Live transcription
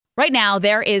Right now,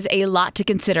 there is a lot to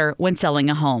consider when selling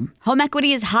a home. Home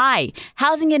equity is high,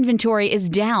 housing inventory is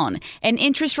down, and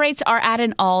interest rates are at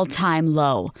an all-time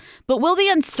low. But will the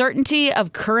uncertainty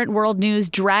of current world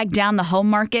news drag down the home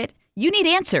market? You need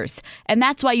answers, and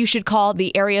that's why you should call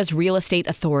the area's real estate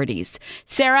authorities.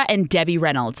 Sarah and Debbie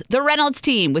Reynolds, the Reynolds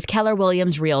team with Keller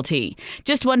Williams Realty.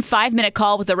 Just one 5-minute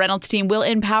call with the Reynolds team will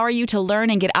empower you to learn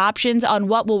and get options on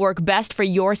what will work best for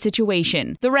your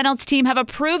situation. The Reynolds team have a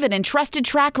proven and trusted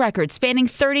track record spanning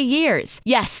 30 years.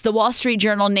 Yes, the Wall Street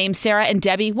Journal named Sarah and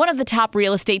Debbie one of the top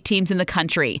real estate teams in the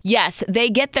country. Yes, they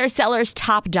get their sellers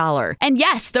top dollar. And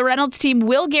yes, the Reynolds team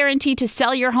will guarantee to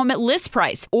sell your home at list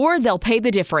price, or they'll pay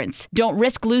the difference. Don't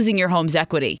risk losing your home's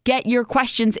equity. Get your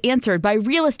questions answered by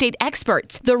real estate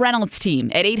experts. The Reynolds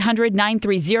team at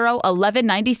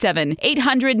 800-930-1197,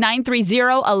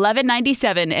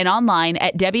 800-930-1197, and online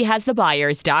at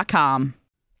debbiehasthebuyers.com.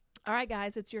 All right,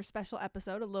 guys, it's your special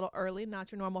episode, a little early,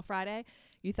 not your normal Friday.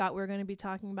 You thought we were going to be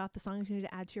talking about the songs you need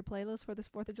to add to your playlist for this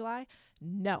 4th of July?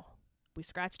 No. We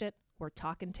scratched it. We're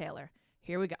talking Taylor.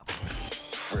 Here we go.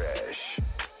 Fresh,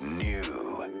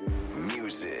 new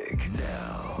music.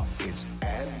 Now it's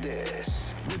Add This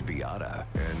with Beata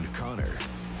and Connor.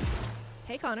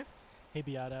 Hey, Connor. Hey,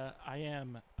 Beata. I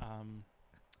am,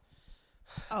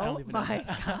 Oh, my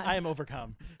God. I am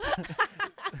overcome.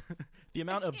 The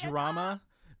amount of drama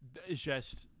is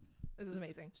just... This is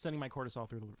amazing. Sending my cortisol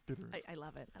through the roof. I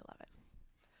love it. I love it.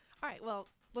 All right, well,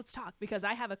 let's talk, because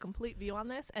I have a complete view on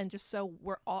this, and just so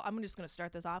I'm just going to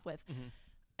start this off with,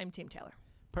 I'm Team Taylor.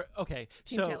 Okay,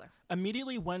 Team Taylor.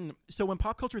 Immediately when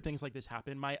pop culture things like this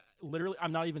happen,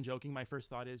 I'm not even joking, my first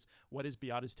thought is, what is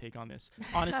Beata's take on this?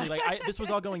 Honestly, this was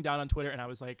all going down on Twitter, and I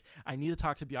was like, I need to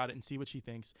talk to Beata and see what she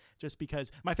thinks, just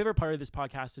because my favorite part of this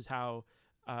podcast is how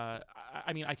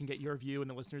I can get your view, and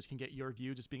the listeners can get your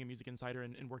view, just being a music insider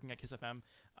and working at Kiss FM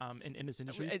in this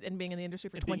industry. And being in the industry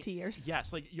for 20 years.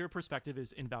 Yes, your perspective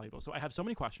is invaluable. So I have so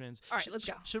many questions. All right, let's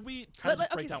go. Should we kind of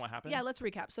just break down what happened? Yeah, let's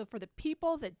recap. So for the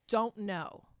people that don't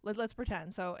know, let's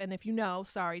pretend. So, and if you know,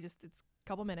 sorry, it's a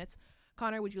couple minutes.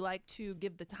 Connor, would you like to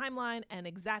give the timeline and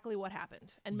exactly what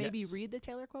happened? And maybe read the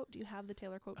Taylor quote? Do you have the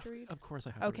Taylor quote to read? Of course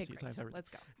I have. Okay, great. Let's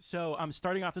go. So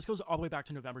starting off, this goes all the way back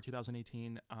to November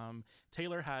 2018.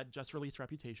 Taylor had just released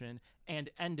Reputation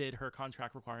and ended her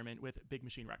contract requirement with Big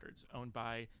Machine Records, owned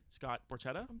by Scott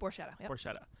Borchetta. Borchetta, yep.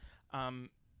 Borchetta.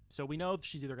 So we know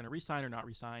she's either going to resign or not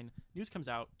resign. News comes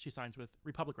out, she signs with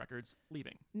Republic Records,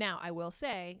 leaving. Now, I will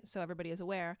say, so everybody is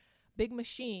aware, Big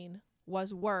Machine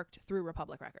was worked through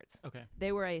Republic Records. Okay.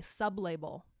 They were a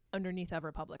sub-label underneath of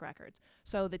Republic Records.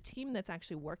 So the team that's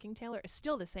actually working Taylor is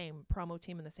still the same promo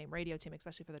team and the same radio team,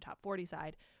 especially for the top 40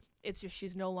 side. It's just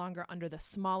she's no longer under the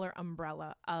smaller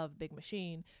umbrella of Big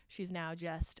Machine. She's now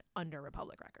just under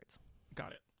Republic Records.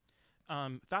 Got it.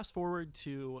 Fast forward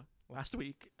to last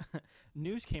week,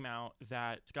 news came out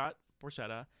that Scott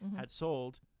Borchetta had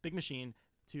sold Big Machine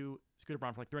to Scooter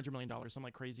Braun for like $300 million, some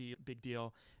like crazy big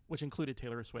deal, which included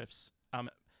Taylor Swift's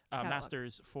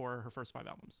masters for her first 5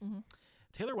 albums.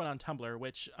 Taylor went on Tumblr,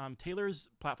 which Taylor's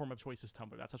platform of choice is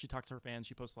Tumblr. That's how she talks to her fans.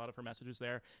 She posts a lot of her messages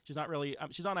there. She's not really,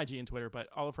 she's on IG and Twitter, but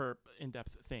all of her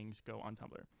in-depth things go on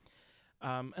Tumblr.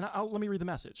 Let me read the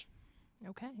message.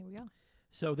 Okay, here we go.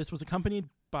 So this was accompanied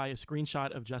by a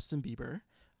screenshot of Justin Bieber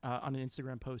on an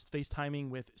Instagram post, FaceTiming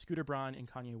with Scooter Braun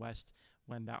and Kanye West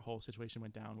when that whole situation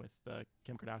went down with the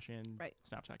Kim Kardashian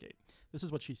Snapchat gate. This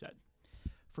is what she said.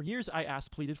 For years, I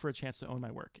pleaded for a chance to own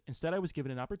my work. Instead, I was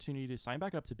given an opportunity to sign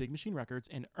back up to Big Machine Records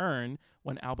and earn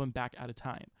one album back at a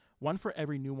time, one for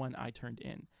every new one I turned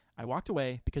in. I walked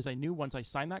away because I knew once I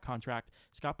signed that contract,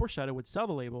 Scott Borchetta would sell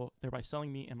the label, thereby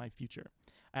selling me and my future.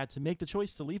 I had to make the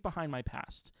choice to leave behind my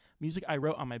past, music I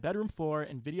wrote on my bedroom floor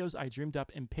and videos I dreamed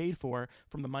up and paid for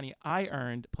from the money I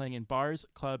earned playing in bars,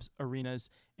 clubs, arenas,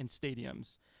 and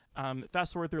stadiums.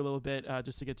 Fast forward through a little bit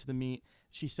just to get to the meat.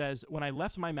 She says, when I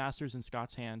left my masters in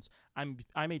Scott's hands,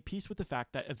 I made peace with the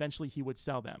fact that eventually he would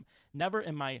sell them. Never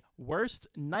in my worst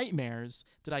nightmares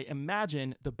did I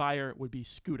imagine the buyer would be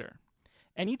Scooter.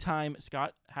 Anytime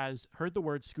Scott has heard the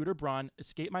word Scooter Braun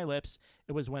escape my lips,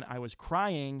 it was when I was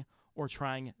crying or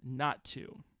trying not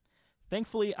to.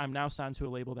 Thankfully, I'm now signed to a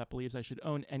label that believes I should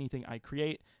own anything I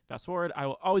create. Fast forward, I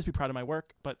will always be proud of my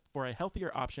work, but for a healthier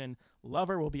option,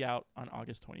 Lover will be out on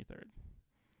August 23rd.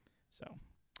 So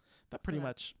that pretty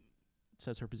much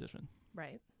says her position.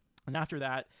 Right. And after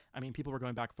that, I mean, people were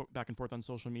going back and forth on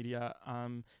social media. Do I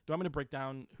want me to break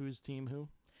down whose team who?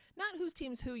 Not whose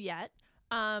team's who yet.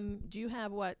 Do you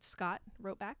have what Scott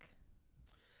wrote back?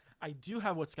 I do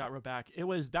have what Scott wrote back.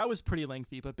 That was pretty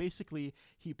lengthy, but basically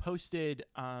he posted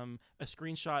a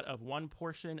screenshot of one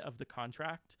portion of the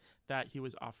contract that he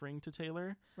was offering to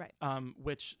Taylor, right?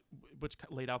 Which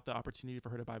laid out the opportunity for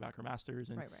her to buy back her masters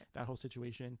and that whole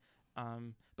situation.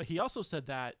 But he also said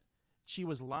that she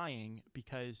was lying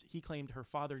because he claimed her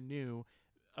father knew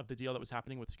of the deal that was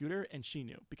happening with Scooter, and she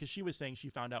knew because she was saying she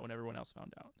found out when everyone else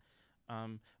found out.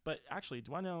 But actually,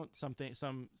 do I know some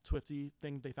Swiftie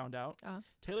thing they found out?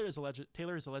 Taylor is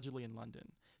allegedly in London,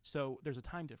 so there's a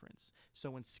time difference.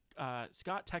 So when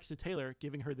Scott texted Taylor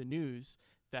giving her the news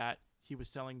that he was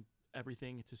selling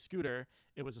everything to Scooter,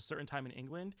 it was a certain time in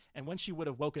England, and when she would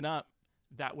have woken up,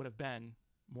 that would have been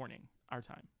morning, our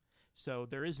time. So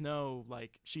there is no,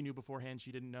 like, she knew beforehand,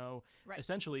 she didn't know. Right.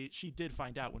 Essentially, she did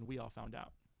find out when we all found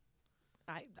out.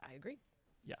 I agree.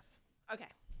 Yeah. Okay.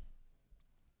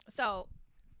 So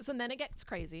then it gets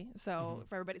crazy. So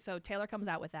for everybody, so Taylor comes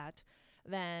out with that.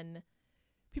 Then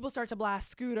people start to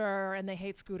blast Scooter and they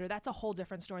hate Scooter. That's a whole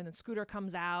different story. And then Scooter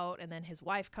comes out and then his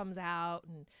wife comes out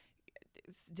and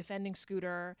is defending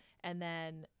Scooter. And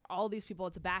then all these people,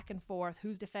 it's back and forth.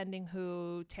 Who's defending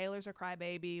who? Taylor's a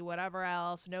crybaby, whatever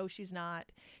else. No, she's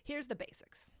not. Here's the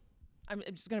basics. I'm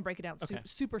just going to break it down. Okay.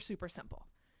 Super, super simple.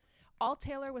 All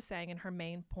Taylor was saying in her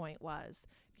main point was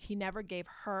he never gave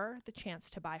her the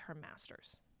chance to buy her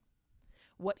masters.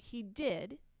 What he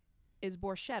did is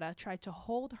Borchetta tried to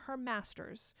hold her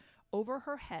masters over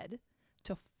her head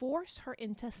to force her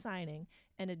into signing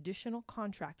an additional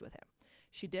contract with him.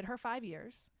 She did her 5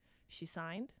 years. She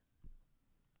signed,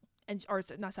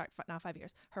 not 5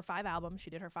 years. Her 5 albums.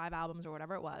 She did her 5 albums or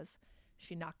whatever it was.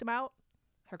 She knocked them out.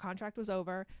 Her contract was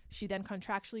over. She then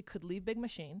contractually could leave Big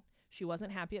Machine. She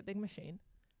wasn't happy at Big Machine.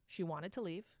 She wanted to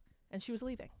leave, and she was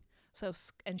leaving.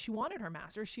 And she wanted her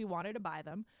masters. She wanted to buy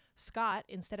them. Scott,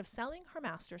 instead of selling her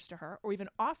masters to her or even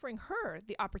offering her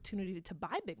the opportunity to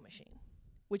buy Big Machine,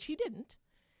 which he didn't,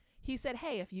 he said,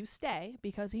 hey, if you stay,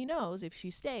 because he knows if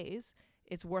she stays,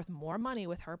 it's worth more money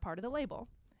with her part of the label,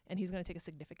 and he's going to take a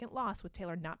significant loss with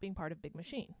Taylor not being part of Big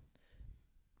Machine.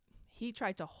 He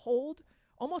tried to hold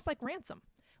almost like ransom.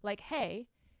 Like, hey,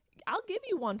 I'll give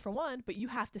you 1 for 1, but you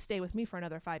have to stay with me for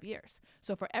another 5 years.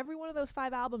 So for every one of those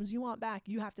 5 albums you want back,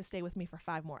 you have to stay with me for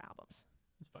 5 more albums.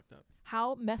 It's fucked up.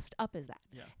 How messed up is that?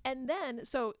 Yeah. And then,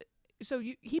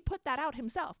 he put that out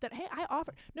himself that, hey, I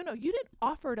offered. No, you didn't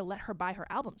offer to let her buy her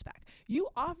albums back. You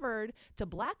offered to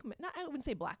I wouldn't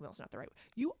say blackmail is not the right word.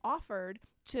 You offered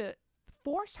to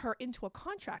force her into a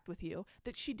contract with you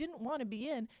that she didn't want to be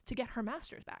in to get her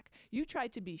masters back. You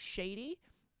tried to be shady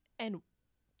and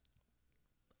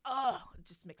it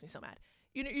just makes me so mad.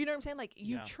 You know what I'm saying? Like,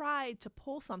 you tried to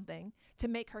pull something to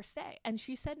make her stay. And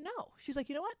she said no. She's like,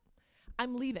 you know what?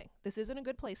 I'm leaving. This isn't a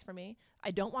good place for me. I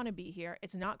don't want to be here.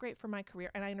 It's not great for my career.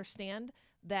 And I understand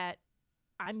that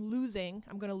I'm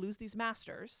going to lose these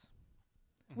masters,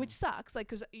 which sucks. Like,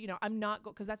 because,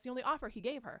 because that's the only offer he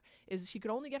gave her, is she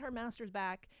could only get her masters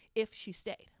back if she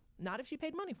stayed. Not if she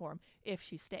paid money for them, if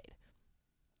she stayed.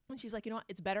 And she's like, you know what?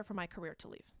 It's better for my career to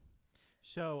leave.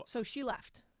 So she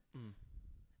left.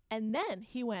 And then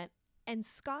he went, and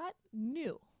Scott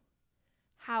knew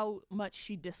how much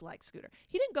she disliked Scooter.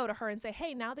 He didn't go to her and say,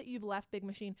 hey, now that you've left Big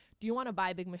Machine, do you want to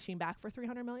buy Big Machine back for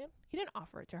 $300 million? He didn't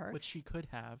offer it to her. Which she could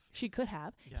have.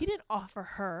 Yeah. He didn't offer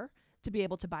her to be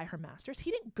able to buy her masters.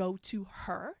 He didn't go to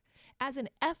her. As an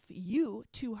FU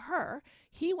to her,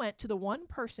 he went to the one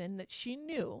person that she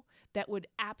knew that would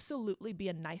absolutely be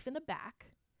a knife in the back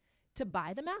to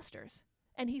buy the masters.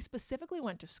 And he specifically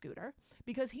went to Scooter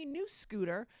because he knew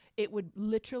Scooter, it would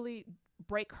literally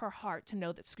break her heart to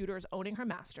know that Scooter is owning her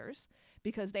masters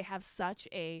because they have such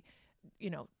a,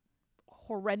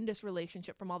 horrendous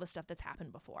relationship from all the stuff that's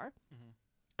happened before.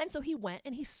 And so he went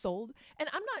and he sold. And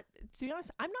to be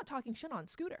honest, I'm not talking shit on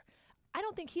Scooter. I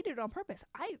don't think he did it on purpose.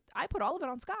 I put all of it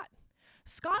on Scott.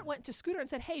 Scott went to Scooter and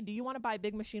said, hey, do you want to buy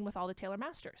Big Machine with all the Taylor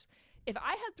masters? If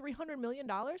I had $300 million,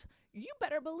 you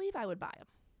better believe I would buy them.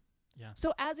 Yeah.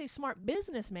 So as a smart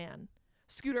businessman,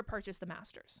 Scooter purchased the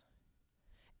masters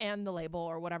and the label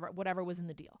or whatever was in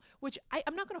the deal, which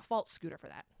I'm not going to fault Scooter for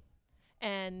that.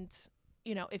 And,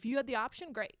 if you had the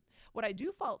option, great. What I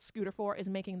do fault Scooter for is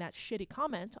making that shitty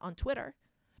comment on Twitter,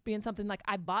 being something like,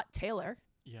 I bought Taylor.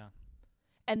 Yeah.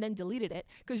 And then deleted it.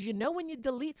 Because when you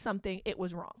delete something, it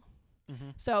was wrong.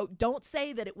 So don't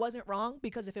say that it wasn't wrong,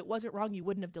 because if it wasn't wrong, you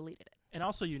wouldn't have deleted it. And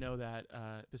also, that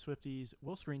the Swifties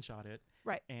will screenshot it,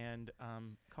 right, and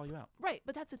call you out. Right,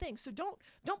 but that's the thing. So don't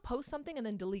post something and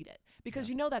then delete it, because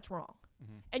that's wrong,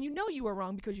 and you were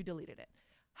wrong because you deleted it.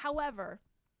 However,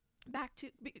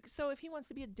 So if he wants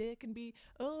to be a dick and be,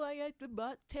 oh, I ate the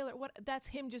butt, Taylor, what? That's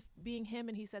him just being him,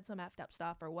 and he said some effed up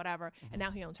stuff or whatever, and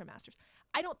now he owns her masters.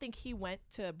 I don't think he went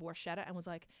to Borchetta and was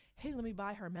like, hey, let me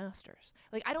buy her masters.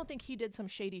 Like, I don't think he did some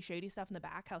shady stuff in the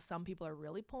back, how some people are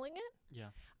really pulling it. Yeah.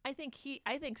 I think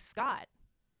Scott,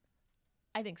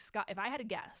 if I had to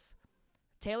guess,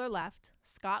 Taylor left,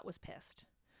 Scott was pissed.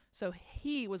 So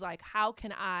he was like, how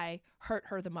can I hurt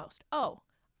her the most? Oh,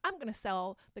 I'm going to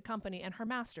sell the company and her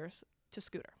masters to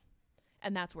Scooter.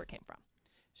 And that's where it came from.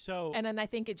 So, and then I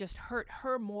think it just hurt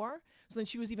her more. So then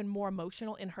she was even more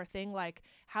emotional in her thing. Like,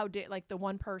 how did, like, the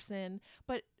one person.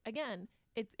 But again,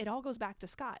 it all goes back to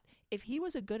Scott. If he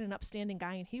was a good and upstanding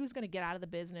guy and he was going to get out of the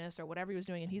business or whatever he was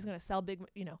doing and he's going to sell big,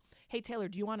 hey, Taylor,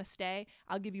 do you want to stay?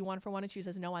 I'll give you 1 for 1. And she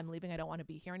says, no, I'm leaving. I don't want to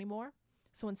be here anymore.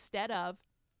 So instead of,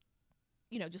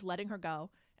 just letting her go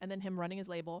and then him running his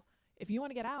label, if you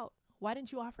want to get out, why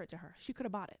didn't you offer it to her? She could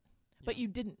have bought it. But you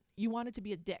didn't. You wanted to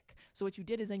be a dick. So what you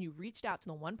did is then you reached out to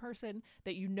the one person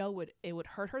that would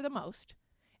hurt her the most,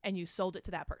 and you sold it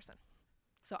to that person.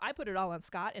 So I put it all on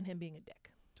Scott and him being a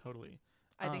dick. Totally.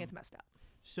 I think it's messed up.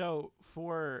 So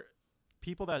for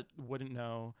people that wouldn't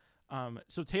know,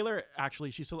 so Taylor actually,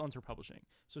 she still owns her publishing,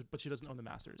 but she doesn't own the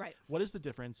masters. Right. What is the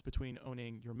difference between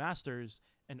owning your masters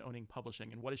and owning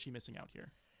publishing, and what is she missing out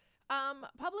here?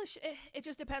 It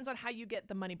just depends on how you get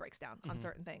the money breaks down on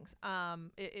certain things.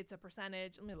 It's a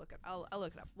percentage. Let me look up. I'll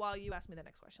look it up. While you ask me the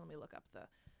next question, let me look up the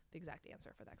exact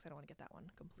answer for that, because I don't want to get that one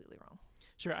completely wrong.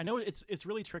 Sure. I know it's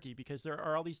really tricky because there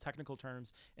are all these technical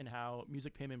terms in how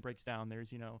music payment breaks down.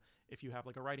 There's, if you have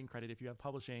like a writing credit, if you have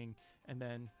publishing, and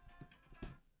then...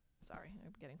 Sorry,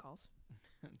 I'm getting calls.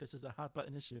 This is a hot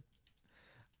button issue.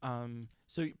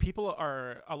 So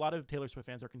a lot of Taylor Swift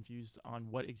fans are confused on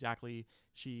what exactly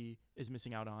she is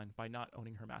missing out on by not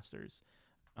owning her masters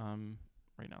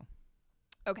right now.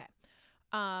 Okay.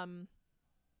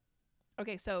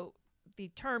 Okay, so the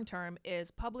term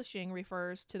is publishing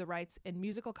refers to the rights in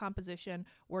musical composition,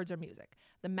 words, or music.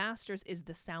 The masters is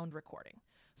the sound recording.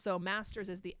 So masters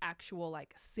is the actual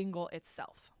like single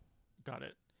itself. Got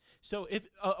it. So if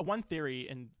one theory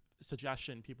and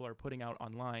suggestion people are putting out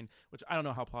online, which I don't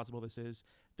know how plausible this is,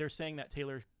 they're saying that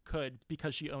Taylor could,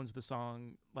 because she owns the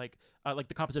song, like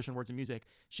the composition, words, and music,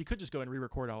 she could just go and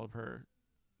re-record all of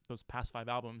those past 5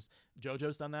 albums.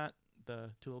 JoJo's done that,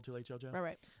 the Too Little Too Late JoJo.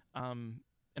 Right.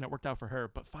 And it worked out for her,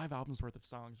 but 5 albums worth of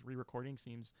songs re-recording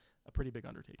seems a pretty big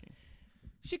undertaking.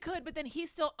 She could, but then he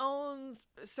still owns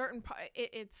certain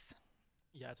it's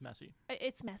messy.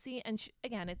 It's messy, and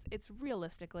again, it's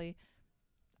realistically,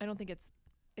 I don't think it's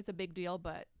a big deal,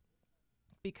 but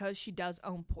because she does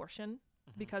own portion,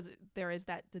 because there is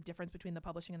the difference between the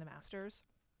publishing and the masters,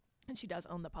 and she does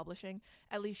own the publishing,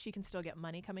 at least she can still get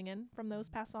money coming in from those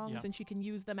past songs, and she can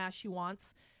use them as she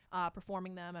wants,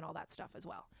 performing them and all that stuff as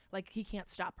well. Like, he can't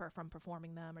stop her from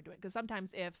performing them or doing, because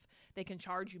sometimes if they can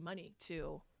charge you money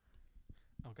to...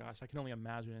 Oh gosh, I can only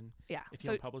imagine. Yeah. If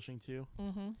you're publishing too.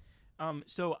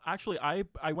 So actually,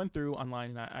 I went through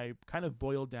online and I kind of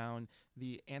boiled down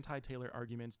the anti-Taylor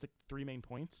arguments to 3 main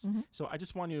points. So I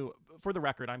just want to, for the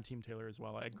record, I'm Team Taylor as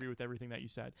well. I agree with everything that you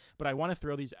said, but I want to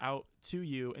throw these out to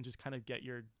you and just kind of get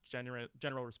your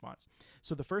general response.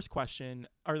 So the first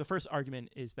argument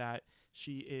is that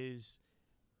she is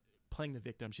playing the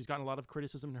victim. She's gotten a lot of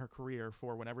criticism in her career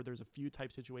for whenever there's a feud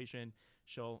type situation,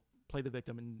 she'll play the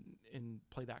victim and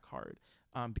play that card.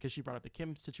 Because she brought up the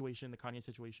Kim situation, the Kanye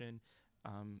situation,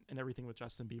 and everything with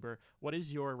Justin Bieber. What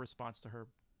is your response to her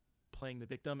playing the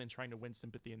victim and trying to win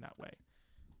sympathy in that way?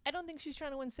 I don't think she's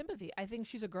trying to win sympathy. I think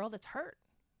she's a girl that's hurt.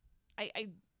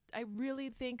 I really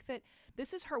think that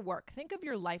this is her work. Think of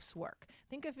your life's work.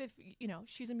 Think of if,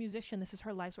 she's a musician, this is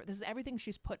her life's work. This is everything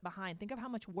she's put behind. Think of how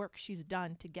much work she's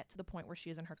done to get to the point where she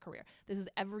is in her career. This is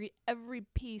every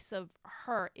piece of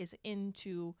her is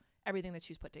into everything that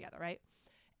she's put together, right?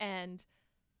 And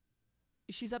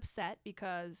she's upset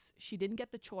because she didn't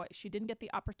get the choice. She didn't get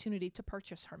the opportunity to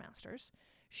purchase her masters.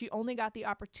 She only got the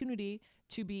opportunity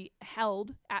to be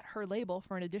held at her label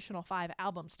for an additional 5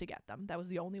 albums to get them. That was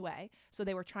the only way. So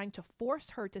they were trying to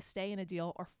force her to stay in a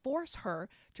deal or force her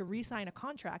to re-sign a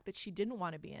contract that she didn't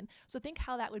want to be in. So think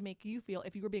how that would make you feel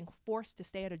if you were being forced to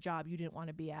stay at a job you didn't want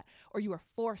to be at, or you were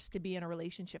forced to be in a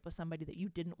relationship with somebody that you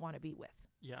didn't want to be with.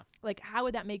 Yeah. Like, how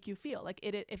would that make you feel? Like,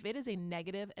 if it is a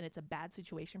negative and it's a bad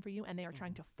situation for you and they are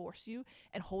trying to force you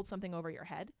and hold something over your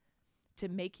head to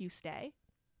make you stay,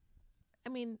 I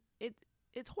mean,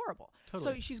 it's horrible.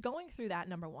 Totally. So she's going through that,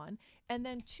 number 1. And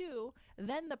then 2,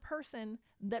 then the person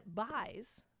that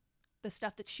buys the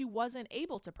stuff that she wasn't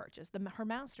able to purchase, her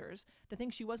masters, the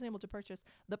things she wasn't able to purchase,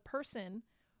 the person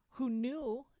who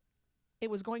knew it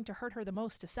was going to hurt her the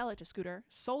most to sell it to Scooter,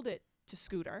 sold it to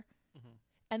Scooter,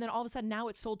 and then all of a sudden now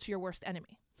it's sold to your worst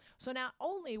enemy. So not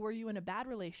only were you in a bad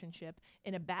relationship,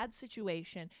 in a bad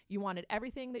situation, you wanted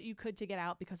everything that you could to get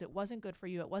out because it wasn't good for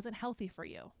you, it wasn't healthy for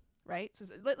you, right? So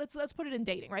let's put it in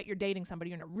dating, right? You're dating somebody,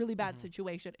 you're in a really bad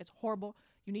situation, it's horrible,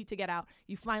 you need to get out,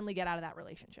 you finally get out of that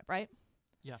relationship, right?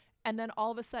 Yeah. And then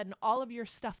all of a sudden, all of your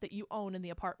stuff that you own in the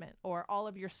apartment, or all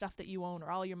of your stuff that you own, or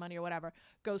all your money or whatever,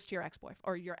 goes to your ex-boyfriend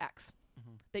or your ex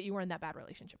that you were in that bad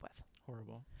relationship with.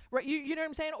 Horrible. Right? You know what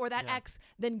I'm saying? Or that ex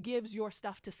then gives your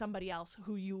stuff to somebody else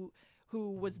who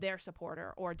was their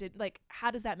supporter or did, like, how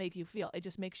does that make you feel? It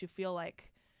just makes you feel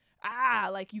like,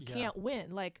 like you can't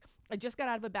win. Like, I just got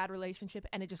out of a bad relationship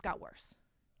and it just got worse.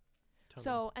 Totally.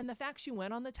 So, and the fact she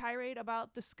went on the tirade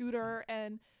about the Scooter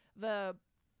and the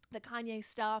Kanye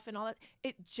stuff and all that,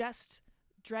 it just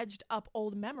dredged up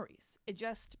old memories. It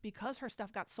just, because her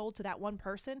stuff got sold to that one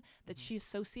person that she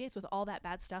associates with all that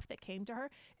bad stuff that came to her,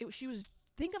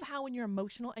 think of how when you're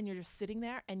emotional and you're just sitting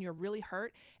there and you're really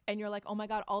hurt and you're like, oh my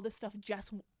God, all this stuff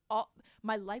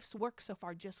my life's work so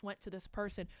far just went to this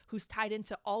person who's tied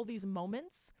into all these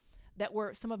moments that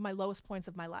were some of my lowest points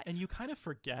of my life. And you kind of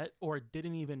forget or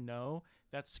didn't even know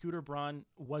that Scooter Braun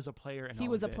was a player in all of this. He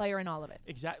was a player in all of it.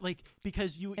 Exactly. Like,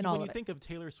 because when you think of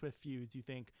Taylor Swift feuds, you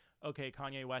think, okay,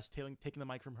 Kanye West taking the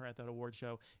mic from her at that award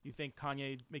show. You think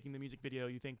Kanye making the music video.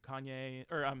 You think Kanye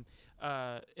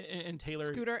and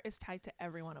Taylor. Scooter is tied to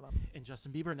every one of them. And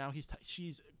Justin Bieber, now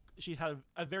she had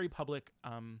a very public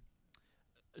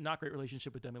not great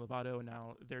relationship with Demi Lovato, and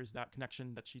now there's that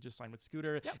connection that she just signed with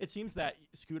Scooter. Yep. It seems that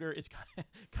Scooter is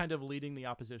kind of leading the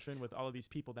opposition with all of these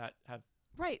people that have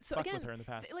so fucked again, with her in the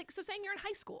past. Like, so saying you're in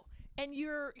high school and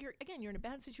you're in a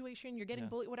bad situation, you're getting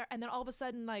bullied, whatever, and then all of a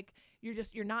sudden, like,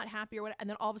 you're not happy or whatever, and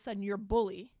then all of a sudden your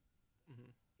bully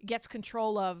gets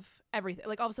control of everything.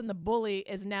 Like, all of a sudden the bully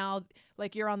is now,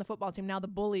 like, you're on the football team, now the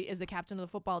bully is the captain of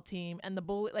the football team, and the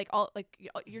bully,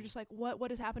 you're just like,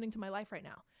 what is happening to my life right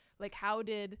now? Like, how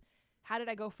did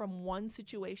I go from one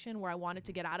situation where I wanted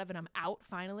to get out of and I'm out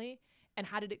finally, and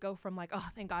how did it go from, like, oh,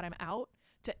 thank God I'm out,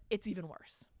 to it's even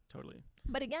worse? Totally.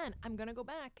 But again, I'm going to go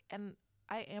back and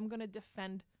I am going to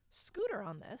defend Scooter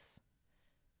on this.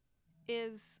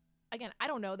 Again, I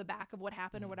don't know the back of what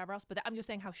happened or whatever else, but I'm just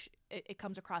saying how it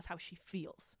comes across how she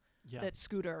feels that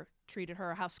Scooter treated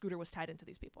her, how Scooter was tied into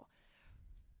these people.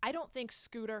 I don't think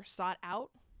Scooter sought out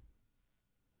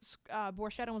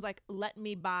Borchetta was like, let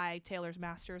me buy Taylor's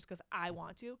masters because I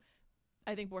want to.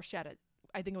 I think Borchetta,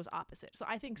 I think it was opposite. So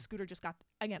I think Scooter just got,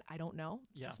 again, I don't know.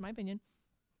 That's my opinion.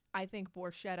 I think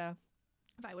Borchetta,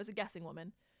 if I was a guessing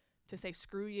woman, to say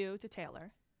screw you to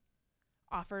Taylor,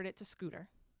 offered it to Scooter.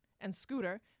 And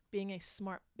Scooter, being a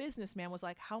smart businessman, was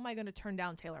like, how am I going to turn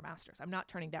down Taylor Masters? I'm not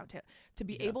turning down Taylor. To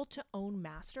be able to own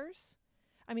Masters,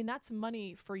 I mean, that's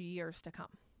money for years to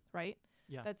come, right?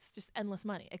 Yeah. That's just endless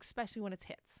money, especially when it's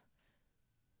hits.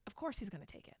 Of course he's going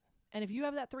to take it. And if you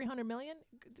have that $300 million,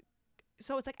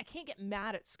 so it's like, I can't get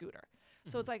mad at Scooter.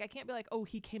 So it's like, I can't be like, oh,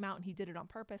 he came out and he did it on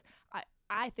purpose.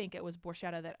 I think it was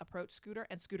Borchetta that approached Scooter,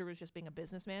 and Scooter was just being a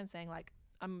businessman saying, like,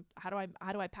 how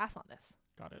do I pass on this?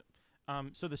 Got it.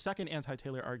 So the second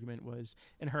anti-Taylor argument was,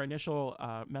 in her initial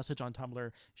message on Tumblr,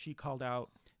 she called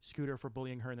out Scooter for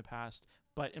bullying her in the past,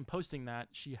 but in posting that,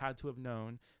 she had to have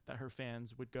known that her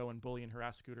fans would go and bully and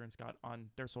harass Scooter and Scott on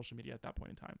their social media at that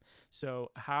point in time. So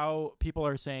how people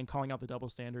are saying, calling out the double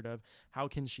standard of how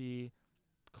can she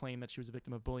claim that she was a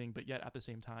victim of bullying, but yet at the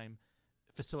same time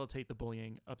facilitate the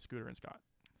bullying of Scooter and Scott?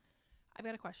 I've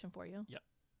got a question for you. Yep.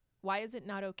 Why is it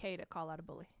not okay to call out a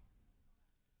bully?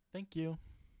 Thank you.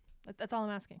 That's all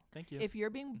I'm asking. Thank you. If you're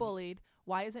being bullied,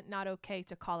 why is it not okay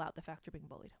to call out the fact you're being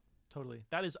bullied? Totally.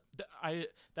 That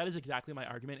is exactly my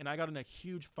argument. And I got in a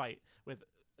huge fight with,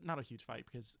 not a huge fight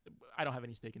because I don't have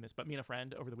any stake in this, but me and a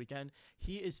friend over the weekend,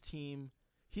 he's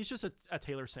just a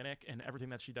Taylor cynic, and everything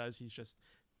that she does, he's just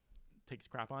takes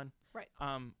crap on. Right.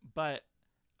 But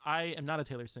I am not a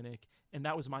Taylor cynic, and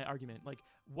that was my argument. Like,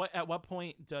 at what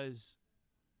point does,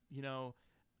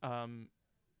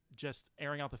 just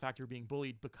airing out the fact you're being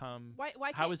bullied become,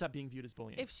 how is that being viewed as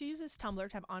bullying? If she uses Tumblr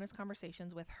to have honest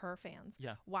conversations with her fans,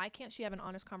 why can't she have an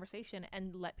honest conversation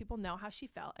and let people know how she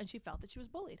felt, and she felt that she was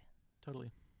bullied?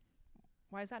 Totally.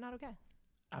 Why is that not okay?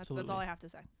 Absolutely. That's all I have to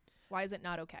say. Why is it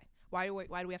not okay? Why do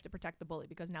we have to protect the bully?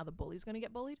 Because now the bully's going to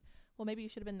get bullied? Well, maybe you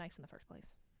should have been nice in the first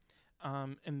place.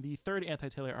 And the third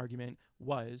anti-Taylor argument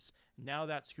was, now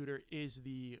that Scooter is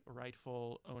the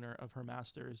rightful owner of her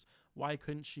masters, why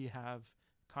couldn't she have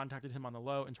contacted him on the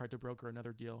low and tried to broker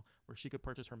another deal where she could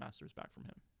purchase her masters back from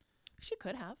him? She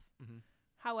could have.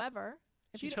 However,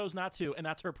 she chose not to, and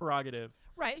that's her prerogative.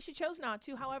 Right, she chose not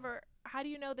to. However, how do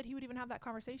you know that he would even have that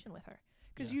conversation with her?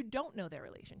 Because you don't know their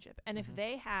relationship. And if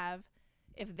they have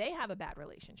a bad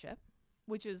relationship,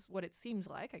 which is what it seems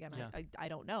like, again, I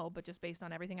don't know, but just based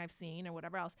on everything I've seen or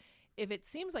whatever else, if it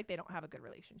seems like they don't have a good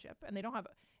relationship and they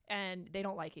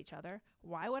don't like each other,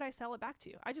 why would I sell it back to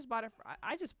you? I just bought it.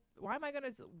 Why am I going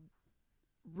to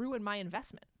ruin my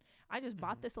investment? I just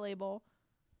bought this label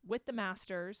with the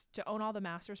masters to own all the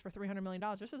masters for $300 million.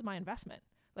 This is my investment.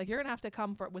 Like, you're going to have to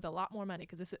come with a lot more money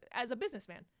because this, as a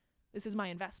businessman, this is my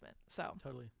investment. So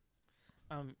totally.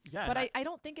 But I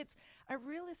don't think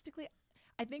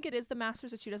I think it is the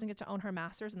masters that she doesn't get to own her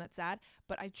masters, and that's sad.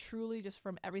 But I truly, just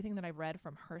from everything that I've read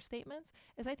from her statements,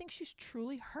 is I think she's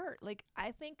truly hurt. Like,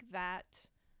 I think that,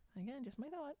 again, just my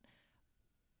thought,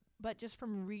 but just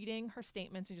from reading her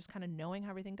statements and just kind of knowing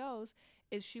how everything goes,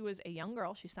 is she was a young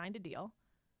girl. She signed a deal,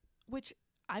 which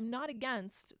I'm not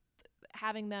against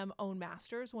having them own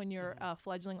masters when you're a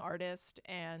fledgling artist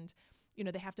and, you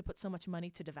know, they have to put so much money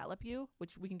to develop you,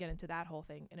 which we can get into that whole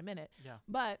thing in a minute. Yeah.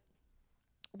 But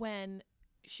when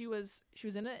she was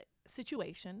in a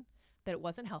situation that it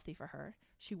wasn't healthy for her,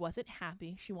 she wasn't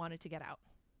happy, she wanted to get out.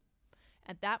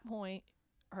 At that point,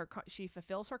 she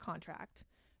fulfills her contract.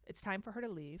 It's time for her to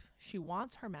leave. She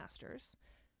wants her masters.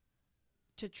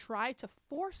 To try to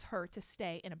force her to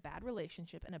stay in a bad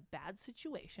relationship, in a bad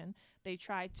situation, they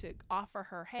try to offer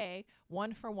her, hey,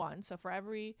 1 for 1. So for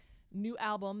every new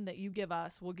album that you give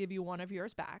us, we'll give you one of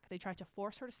yours back. They tried to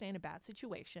force her to stay in a bad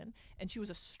situation. And she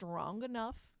was a strong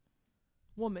enough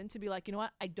woman to be like, you know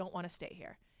what? I don't want to stay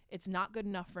here. It's not good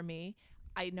enough for me.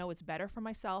 I know it's better for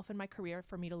myself and my career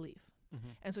for me to leave.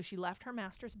 And so she left her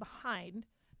masters behind,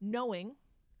 knowing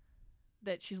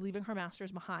that she's leaving her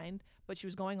masters behind, but she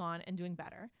was going on and doing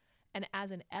better. And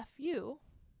as an FU,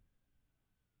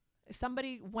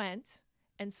 somebody went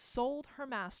and sold her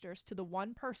masters to the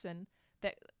one person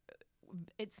that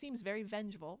it seems very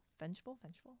vengeful,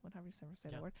 whatever you say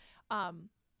that word,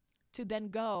 to then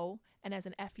go and as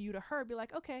an FU to her be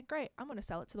like, okay, great, I'm going to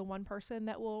sell it to the one person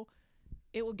that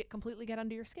it will completely get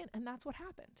under your skin. And that's what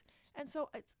happened. And so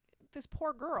it's this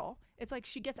poor girl. It's like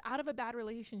she gets out of a bad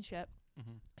relationship.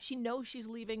 She knows she's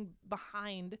leaving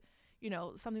behind, you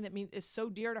know, something that is so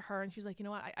dear to her. And she's like, you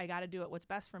know what, I got to do it. What's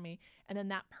best for me. And then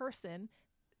that person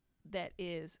that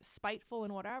is spiteful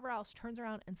and whatever else turns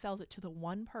around and sells it to the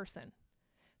one person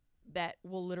that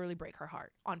will literally break her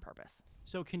heart on purpose.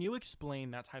 So can you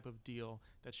explain that type of deal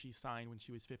that she signed when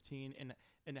she was 15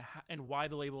 and why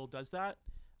the label does that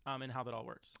and how that all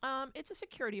works? It's a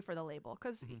security for the label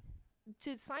because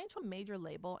to sign to a major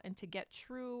label and to get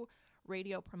true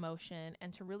radio promotion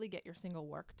and to really get your single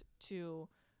worked to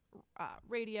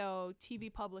radio,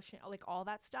 TV publishing, like all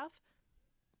that stuff,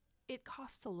 it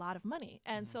costs a lot of money.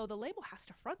 And so the label has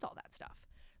to front all that stuff.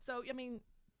 So, I mean,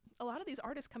 a lot of these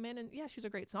artists come in and yeah, she's a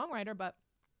great songwriter, but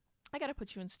I got to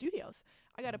put you in studios.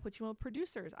 I got to put you in with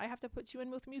producers. I have to put you in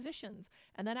with musicians.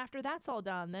 And then after that's all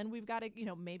done, then we've got to, you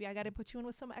know, maybe I got to put you in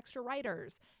with some extra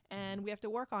writers and we have to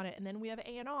work on it. And then we have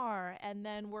A&R and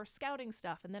then we're scouting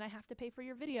stuff. And then I have to pay for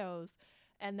your videos.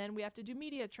 And then we have to do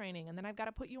media training. And then I've got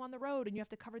to put you on the road and you have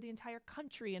to cover the entire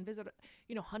country and visit,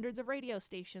 you know, hundreds of radio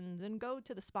stations and go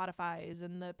to the Spotifys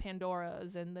and the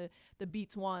Pandoras and the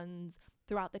Beats ones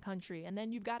throughout the country. And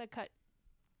then you've got to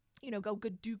go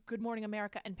do Good Morning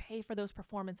America and pay for those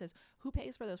performances. Who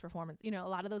pays for those performances? You know, a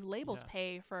lot of those labels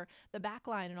pay for the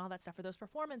backline and all that stuff for those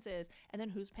performances. And then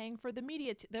who's paying for the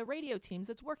media, the radio teams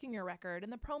that's working your record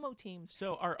and the promo teams?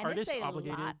 So are artists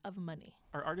obligated? It's a lot of money.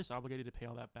 Are artists obligated to pay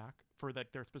all that back for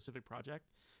their specific project?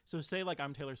 So say like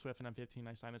I'm Taylor Swift and I'm 15,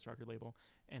 I sign this record label,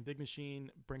 and Big Machine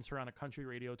brings her on a country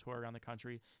radio tour around the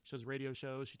country. She does radio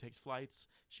shows, she takes flights,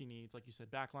 she needs, like you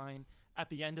said, backline. At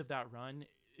the end of that run,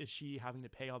 is she having to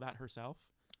pay all that herself?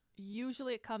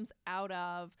 Usually it comes out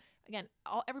of, again,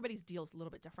 everybody's deal is a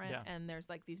little bit different. And there's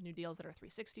like these new deals that are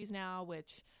 360s now,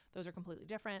 which those are completely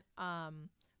different.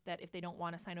 That if they don't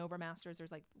want to sign over masters,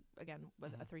 there's like, again,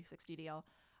 with a 360 deal.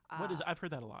 I've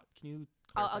heard that a lot. Can you?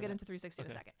 I'll get into 360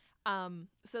 in a second.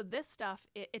 So this stuff,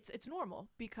 it's normal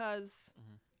because,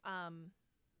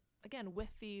 again,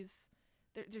 with these,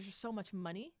 there's just so much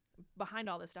money behind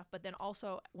all this stuff. But then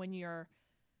also when your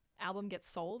album gets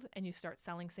sold and you start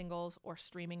selling singles or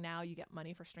streaming now, you get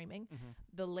money for streaming.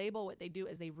 The label, what they do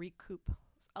is they recoup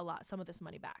some of this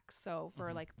money back. So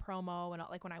for like promo and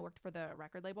like when I worked for the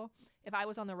record label, if I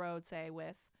was on the road, say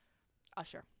with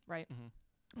Usher, right?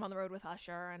 I'm on the road with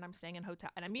Usher and I'm staying in hotel,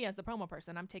 and me as the promo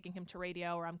person, I'm taking him to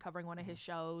radio or I'm covering one of his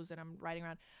shows and I'm riding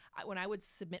around. When I would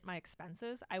submit my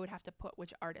expenses, I would have to put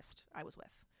which artist I was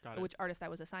with, or which artist I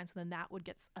was assigned. So then that would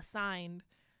get assigned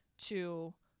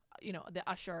to, you know, the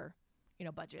Usher,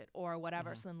 budget or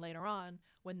whatever. So then later on,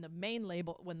 when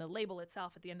the label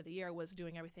itself at the end of the year was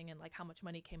doing everything and like how much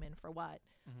money came in for what,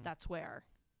 that's where,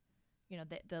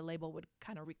 the label would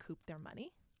kind of recoup their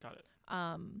money. Got it.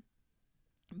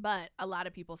 But a lot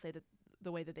of people say that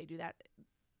the way that they do that,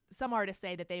 some artists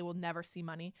say that they will never see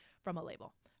money from a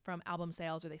label, from album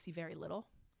sales, or they see very little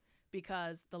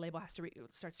because the label has to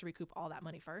starts to recoup all that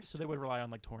money first. So they would rely on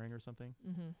like touring or something.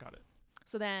 Got it.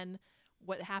 So then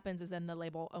what happens is then the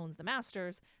label owns the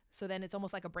masters. So then it's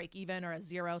almost like a break even or a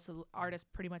zero. So the artist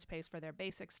pretty much pays for their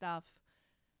basic stuff.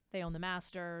 They own the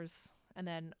masters. And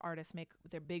then artists make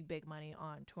their big money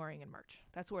on touring and merch.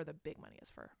 That's where the big money is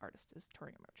for artists, is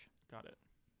touring and merch. Got it.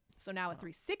 So now a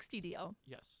 360 deal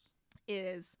Yes.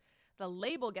 is the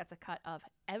label gets a cut of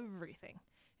everything,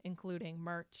 including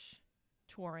merch,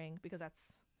 touring, because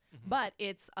that's but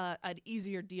it's an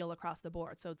easier deal across the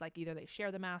board. So it's like either they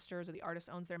share the masters or the artist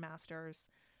owns their masters,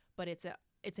 but it's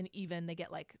an even, they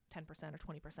get like 10% or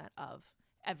 20% of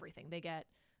everything. They get,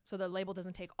 so the label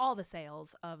doesn't take all the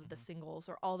sales of the singles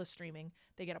or all the streaming.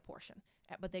 They get a portion,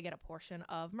 but they get a portion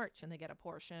of merch and they get a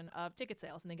portion of ticket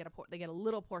sales and they get a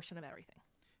little portion of everything.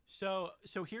 So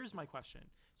here's my question.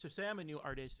 So say I'm a new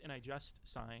artist and I just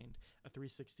signed a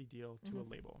 360 deal to a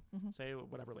label, say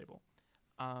whatever label.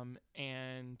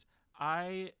 And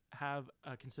I have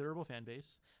a considerable fan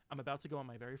base. I'm about to go on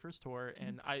my very first tour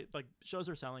and I like shows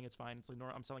are selling. It's fine. It's like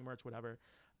I'm selling merch, whatever.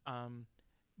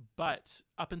 But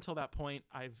up until that point,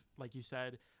 I've, like you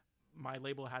said, my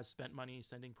label has spent money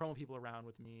sending promo people around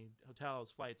with me,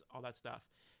 hotels, flights, all that stuff.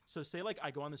 So say like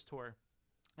I go on this tour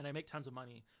and I make tons of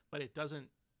money, but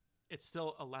it's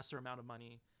still a lesser amount of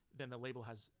money than the label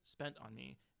has spent on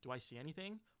me. Do I see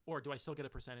anything, or do I still get a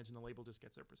percentage and the label just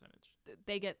gets their percentage?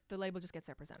 The label just gets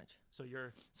their percentage. So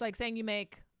like saying you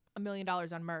make $1 million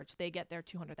on merch, they get their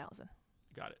 200,000.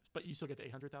 Got it. But you still get the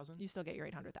 800,000? You still get your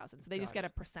 800,000. So they just get a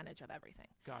percentage of everything.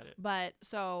 Got it. But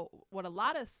so what a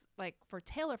lot of, like for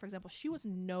Taylor, for example, she was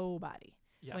nobody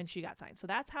when she got signed. So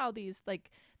that's how these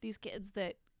kids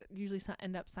that usually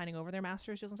end up signing over their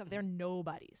master's deals and stuff, they're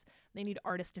nobodies. They need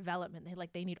artist development.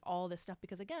 They need all this stuff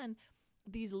because, again,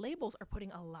 these labels are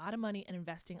putting a lot of money and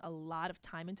investing a lot of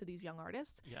time into these young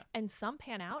artists. Yeah. And some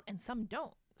pan out and some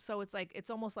don't. So it's like,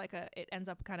 it's almost like it ends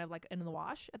up kind of like in the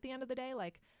wash at the end of the day.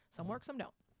 Like some work, some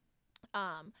don't.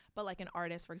 But like an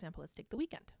artist, for example, let's take The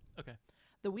Weeknd. Okay.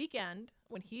 The Weeknd,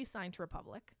 when he signed to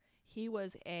Republic, he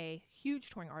was a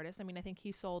huge touring artist. I mean, I think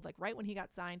he sold, like right when he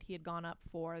got signed, he had gone up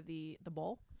for the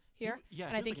bowl here.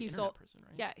 And I think he sold, person,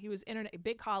 right? Yeah, he was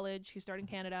big college. He started in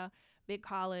Canada, big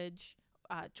college.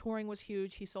 Touring was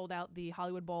huge. He sold out the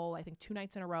Hollywood Bowl, I think 2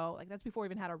 nights in a row. Like that's before he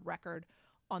even had a record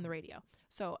on the radio.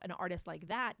 So an artist like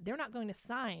that, they're not going to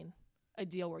sign a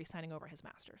deal where he's signing over his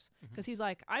masters because he's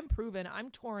like, I'm proven,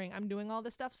 I'm touring, I'm doing all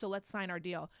this stuff, so let's sign our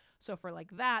deal. So for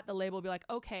like that, the label will be like,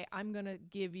 okay, I'm going to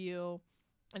give you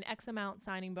an X amount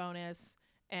signing bonus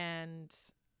and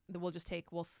we'll take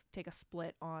a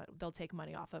split on, they'll take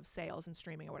money off of sales and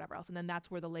streaming or whatever else. And then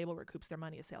that's where the label recoups their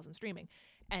money is sales and streaming.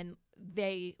 And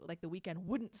they, like The Weeknd,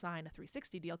 wouldn't sign a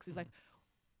 360 deal because he's like,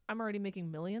 I'm already making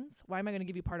millions. Why am I going to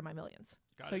give you part of my millions?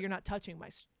 You're not touching my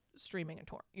streaming and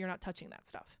tour. You're not touching that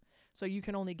stuff. So you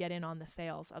can only get in on the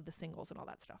sales of the singles and all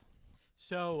that stuff.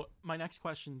 So my next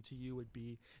question to you would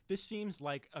be, this seems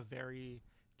like a very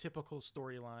typical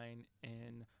storyline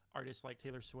in artists like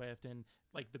Taylor Swift and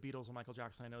like the Beatles and Michael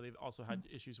Jackson. I know they've also had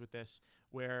issues with this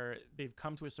where they've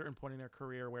come to a certain point in their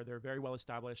career where they're very well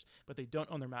established, but they don't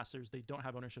own their masters. They don't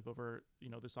have ownership over,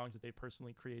 the songs that they've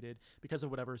personally created because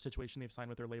of whatever situation they've signed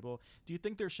with their label. Do you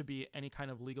think there should be any kind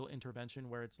of legal intervention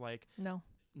where it's like, No.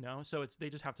 So they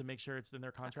just have to make sure it's in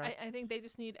their contract? I think they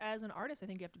just need, as an artist, I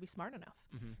think you have to be smart enough,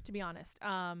 to be honest.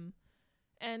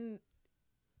 And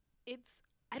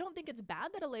I don't think it's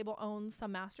bad that a label owns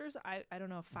some masters. I don't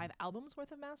know if 5 albums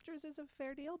worth of masters is a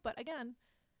fair deal, but again,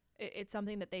 it's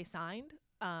something that they signed.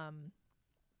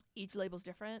 Each label's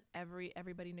different.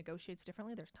 Everybody negotiates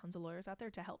differently. There's tons of lawyers out there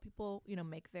to help people,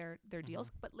 make their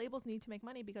deals. But labels need to make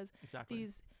money because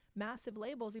these massive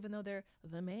labels, even though they're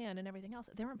the man and everything else,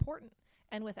 they're important.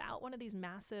 And without one of these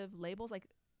massive labels, like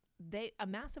a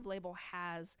massive label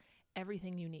has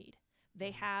everything you need.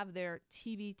 They have their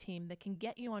TV team that can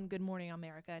get you on Good Morning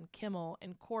America and Kimmel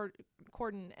and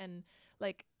Corden and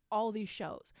like all these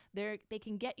shows. They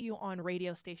can get you on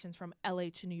radio stations from LA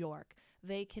to New York.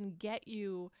 They can get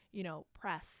you,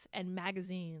 press and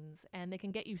magazines, and they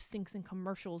can get you syncs and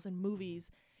commercials and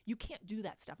movies. You can't do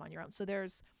that stuff on your own. So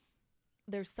there's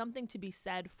something to be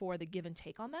said for the give and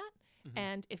take on that.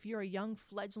 And if you're a young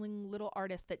fledgling little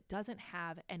artist that doesn't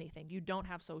have anything, you don't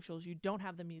have socials, you don't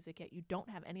have the music yet, you don't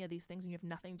have any of these things, and you have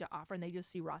nothing to offer, and they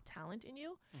just see raw talent in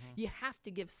you, you have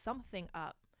to give something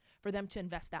up for them to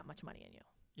invest that much money in you.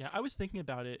 Yeah, I was thinking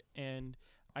about it, and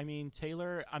I mean,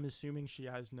 Taylor, I'm assuming she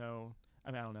has no,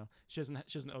 I mean, I don't know. She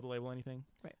doesn't owe the label anything.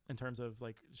 Right. In terms of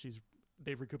like,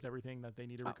 they've recouped everything that they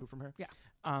need to recoup from her. Yeah.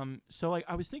 So like,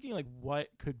 I was thinking like, what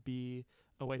could be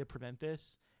a way to prevent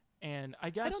this? And I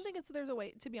guess I don't think there's a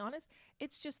way, to be honest.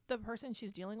 It's just the person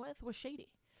she's dealing with was shady.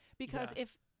 Because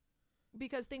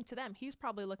because think to them, he's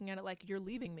probably looking at it like, you're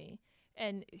leaving me,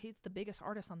 and he's the biggest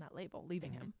artist on that label,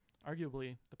 leaving him.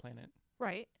 Arguably the planet.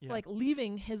 Right. Yeah. Like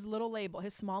leaving his little label,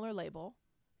 his smaller label.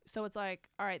 So it's like,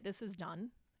 all right, this is done.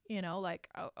 You know, like,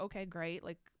 oh, okay, great.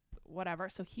 Like, whatever.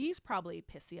 So he's probably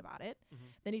pissy about it.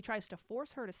 Then he tries to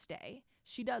force her to stay.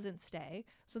 She doesn't stay.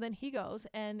 So then he goes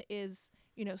and is,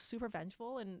 super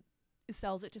vengeful and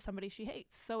sells it to somebody she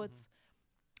hates. So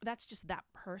that's just that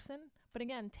person. But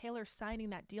again, Taylor signing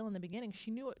that deal in the beginning,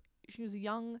 she knew it. She was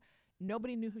young.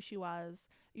 Nobody knew who she was.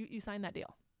 You signed that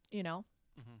deal,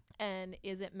 And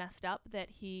is it messed up that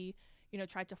he,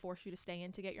 tried to force you to stay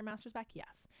in to get your master's back?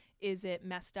 Yes. Is it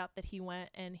messed up that he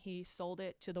went and he sold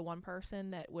it to the one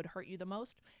person that would hurt you the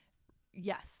most?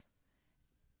 Yes.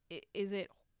 Is it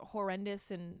horrendous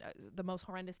and the most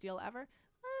horrendous deal ever?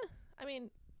 I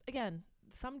mean, again,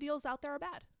 some deals out there are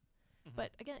bad. But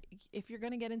again, if you're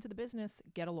going to get into the business,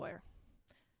 get a lawyer.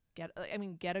 Get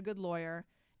a good lawyer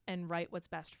and write what's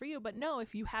best for you. But no,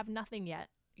 if you have nothing yet,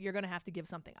 you're going to have to give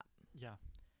something up. Yeah.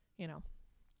 Yeah.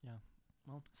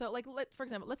 Well, so like, for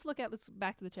example, let's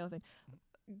back to the Taylor thing.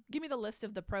 Give me the list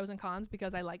of the pros and cons,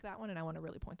 because I like that one and I want to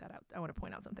really point that out. I want to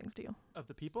point out some things to you. Of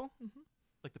the people?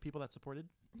 Like the people that supported?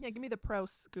 Yeah, give me the pro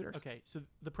scooters. Okay, so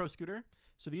the pro scooter.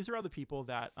 So these are all the people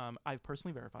that I've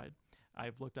personally verified.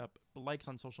 I've looked up likes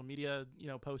on social media,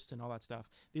 posts and all that stuff.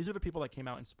 These are the people that came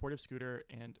out in support of Scooter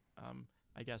and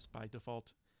I guess by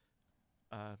default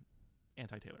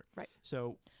anti-Taylor. Right.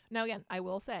 So now again, I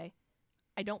will say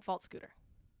I don't fault Scooter.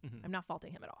 I'm not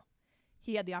faulting him at all.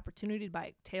 He had the opportunity to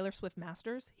buy Taylor Swift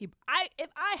Masters. If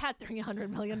I had $300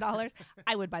 million,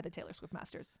 I would buy the Taylor Swift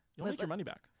Masters. You'll make your money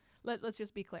back. Let's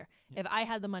just be clear. Yeah. If I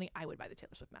had the money, I would buy the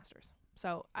Taylor Swift Masters.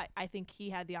 So I think he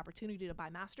had the opportunity to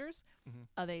buy Masters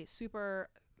of a uber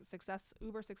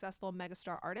successful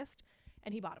megastar artist,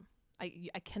 and he bought him.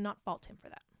 I cannot fault him for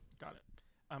that. Got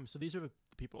it. So these are the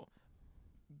people.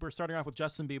 We're starting off with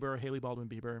Justin Bieber, Hailey Baldwin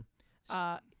Bieber.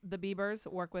 The Biebers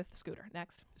work with Scooter.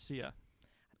 Next. Sia.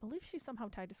 I believe she's somehow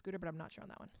tied to Scooter, but I'm not sure on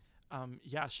that one.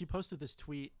 Yeah, she posted this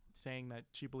tweet saying that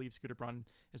she believes Scooter Braun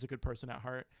is a good person at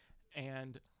heart,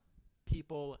 and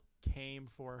people came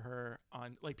for her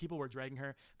people were dragging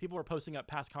her. People were posting up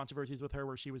past controversies with her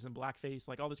where she was in blackface,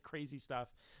 like all this crazy stuff.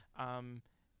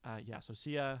 So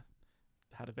Sia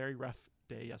had a very rough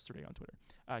day yesterday on Twitter.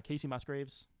 Casey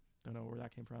Musgraves, don't know where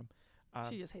that came from.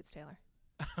 She just hates Taylor.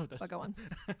 But go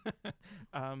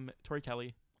on. Tori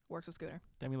Kelly. Works with Scooter.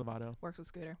 Demi Lovato. Works with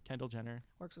Scooter. Kendall Jenner.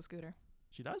 Works with Scooter.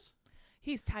 She does?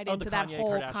 He's tied into that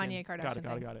whole Kanye Kardashian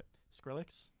thing. Got it.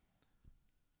 Skrillex.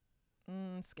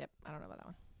 Skip. I don't know about that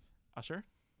one. Usher.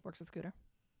 Works with Scooter.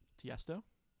 Tiesto.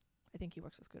 I think he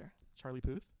works with Scooter. Charlie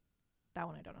Puth. That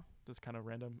one I don't know. That's kind of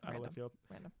random. Out of left field.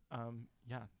 Random.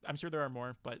 Yeah, I'm sure there are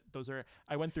more, but those are.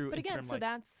 I went through. But Instagram again, so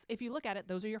that's, if you look at it,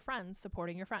 those are your friends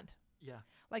supporting your friend. Yeah.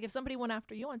 Like if somebody went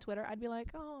after you on Twitter, I'd be like,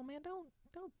 oh man, don't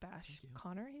bash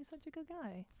Connor. He's such a good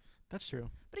guy. That's true.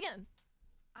 But again,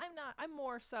 I'm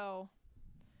more so.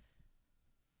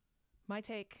 My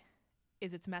take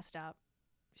is it's messed up.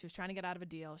 She was trying to get out of a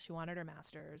deal. She wanted her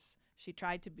master's. She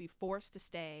tried to be forced to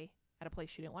stay at a place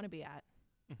she didn't want to be at.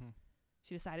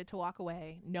 She decided to walk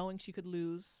away knowing she could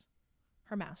lose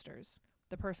her master's.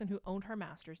 The person who owned her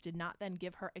masters did not then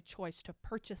give her a choice to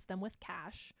purchase them with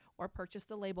cash or purchase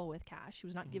the label with cash. She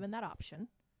was not given that option,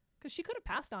 because she could have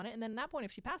passed on it. And then at that point,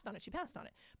 if she passed on it, she passed on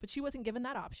it. But she wasn't given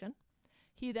that option.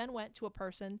 He then went to a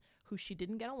person who she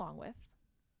didn't get along with,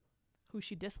 who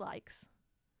she dislikes,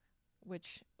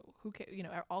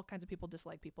 all kinds of people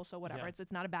dislike people. So whatever,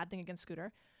 it's not a bad thing against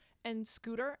Scooter. And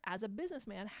Scooter, as a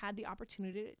businessman, had the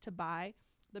opportunity to buy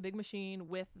the big machine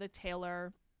with the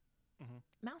Taylor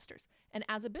masters. And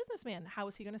as a businessman, how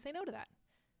is he going to say no to that?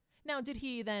 Now, did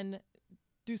he then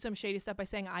do some shady stuff by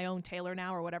saying, I own Taylor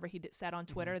now, or whatever he said on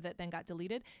Twitter that then got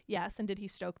deleted? Yes. And did he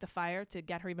stoke the fire to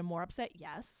get her even more upset?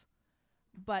 Yes.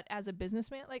 But as a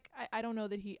businessman, I don't know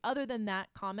that he, other than that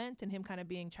comment and him kind of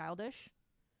being childish,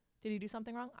 did he do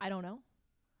something wrong? I don't know.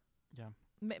 Yeah.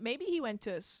 Maybe he went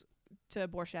to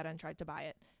Borchetta and tried to buy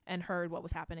it and heard what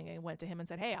was happening and went to him and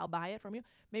said, hey, I'll buy it from you.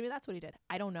 Maybe that's what he did.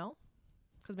 I don't know.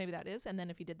 because maybe that is, and then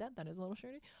if he did that, that is a little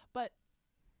shady. But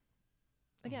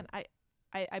again,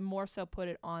 I more so put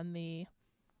it on the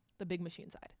big machine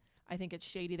side. I think it's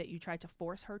shady that you tried to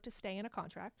force her to stay in a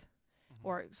contract,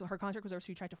 or so her contract was over, so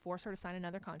you tried to force her to sign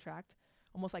another contract,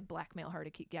 almost like blackmail her to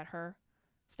get her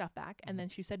stuff back, and then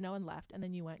she said no and left, and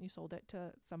then you went and you sold it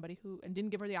to somebody and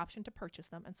didn't give her the option to purchase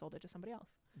them and sold it to somebody else.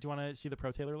 Do you want to see the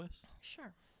pro Taylor list?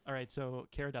 Sure. All right, so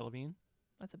Cara Delevingne.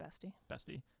 That's a bestie.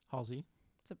 Halsey.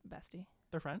 It's a bestie.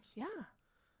 They're friends? Yeah.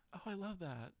 Oh, I love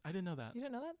that. I didn't know that. You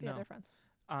didn't know that? Yeah, No. they're friends.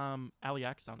 Ali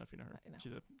X, I don't know if you know her. I know.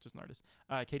 She's just an artist.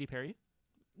 Katy Perry.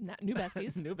 New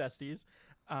besties. New besties.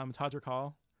 Todrick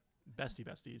Hall.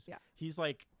 Besties. Yeah.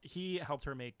 He helped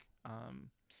her make,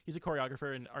 he's a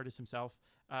choreographer and artist himself.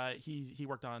 He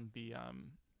worked on the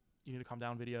You Need to Calm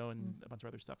Down video and a bunch of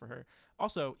other stuff for her.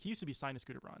 Also, he used to be signed to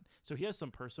Scooter Braun. So he has some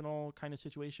personal kind of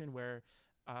situation where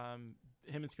him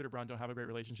and Scooter Braun don't have a great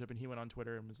relationship, and he went on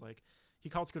Twitter and was like, he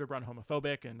called Scooter Braun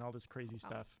homophobic and all this crazy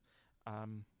stuff.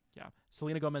 Yeah.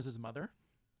 Selena Gomez's mother,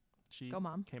 she Go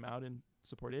mom. came out and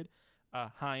supported.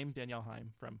 Danielle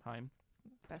Haim from Haim.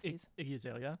 Besties. Iggy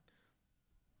Azalea.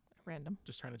 Random.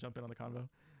 Just trying to jump in on the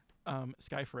convo.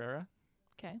 Sky Ferreira.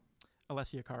 Okay.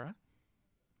 Alessia Cara.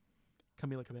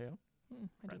 Camila Cabello. I do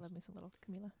Friends. love me some little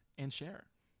Camila. And Cher.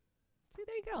 See,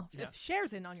 there you go. Yeah. If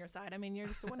Cher's in on your side, I mean, you're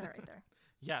just the winner right there.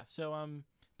 Yeah, so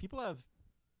people have,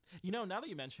 now that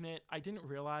you mention it, I didn't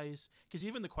realize, because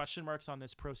even the question marks on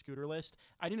this pro Scooter list,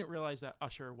 I didn't realize that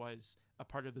Usher was a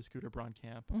part of the Scooter Braun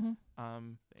camp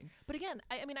thing. But again,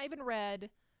 I mean, I even read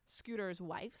Scooter's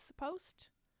wife's post,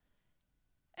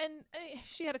 and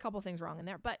she had a couple things wrong in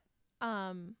there, but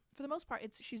for the most part,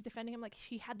 she's defending him like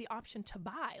he had the option to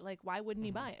buy. Like, why wouldn't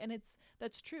he buy? And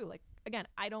that's true. Like, again,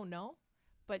 I don't know,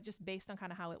 but just based on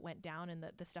kind of how it went down and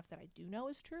the stuff that I do know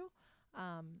is true,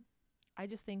 I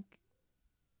just think,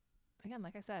 again,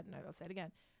 like I said, and I'll say it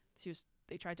again,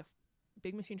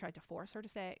 Big Machine tried to force her to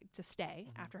stay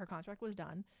after her contract was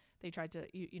done. They tried to,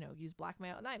 use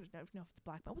blackmail. And I don't know if it's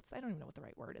blackmail. I don't even know what the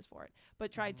right word is for it.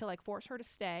 But tried to force her to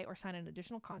stay or sign an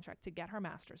additional contract to get her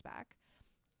master's back.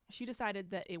 She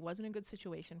decided that it wasn't a good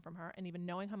situation from her. And even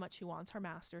knowing how much she wants her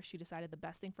master's, she decided the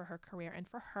best thing for her career and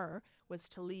for her was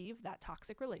to leave that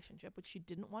toxic relationship, which she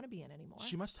didn't want to be in anymore.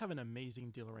 She must have an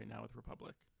amazing deal right now with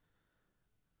Republic.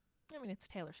 I mean, it's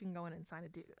Taylor. She can go in and sign a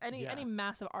deal. Any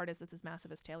massive artist that's as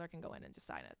massive as Taylor can go in and just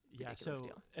sign it. Yeah, so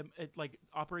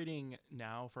operating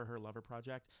now for her Lover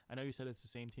project, I know you said it's the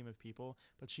same team of people,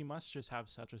 but she must just have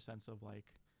such a sense of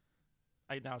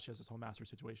now she has this whole master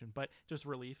situation, but just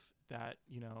relief that,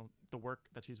 the work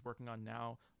that she's working on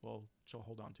now, she'll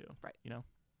hold on to. Right.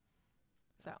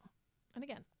 So, and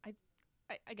again,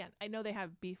 I know they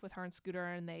have beef with her and Scooter,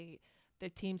 and the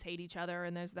teams hate each other,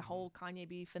 and there's the whole Kanye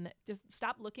beef, and just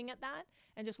stop looking at that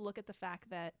and just look at the fact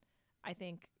that I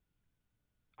think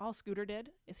all Scooter did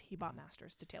is he bought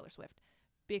masters to Taylor Swift,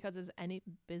 because as any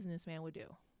businessman would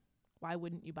do. Why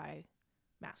wouldn't you buy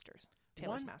masters?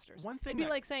 Taylor's masters. It'd be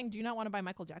like saying, do you not want to buy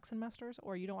Michael Jackson masters,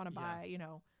 or you don't want to buy,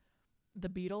 the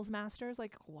Beatles masters?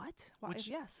 Like, what? Why?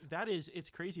 Yes. It's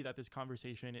crazy that this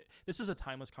conversation, this is a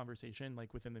timeless conversation,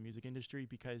 within the music industry,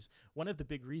 because one of the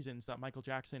big reasons that Michael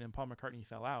Jackson and Paul McCartney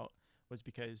fell out was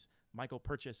because Michael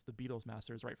purchased the Beatles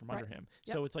masters right from under him.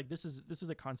 Yep. So it's this is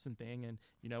a constant thing, and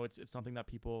it's something that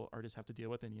artists have to deal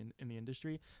with in the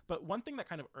industry. But one thing that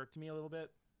kind of irked me a little bit,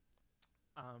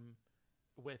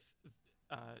 with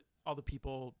all the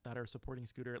people that are supporting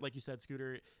Scooter, like you said,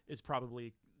 Scooter is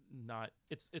probably not,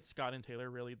 it's Scott and Taylor,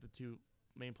 really the two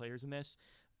main players in this,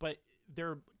 but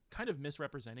they're kind of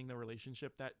misrepresenting the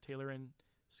relationship that Taylor and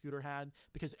Scooter had,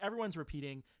 because everyone's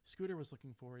repeating Scooter was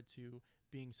looking forward to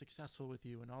being successful with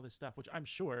you and all this stuff, which I'm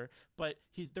sure, but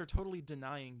they're totally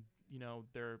denying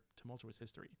their tumultuous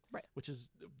history, right?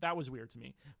 That was weird to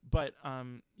me. But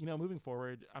moving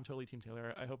forward, I'm totally Team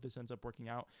Taylor. I hope this ends up working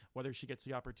out, whether she gets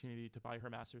the opportunity to buy her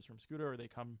masters from Scooter, or they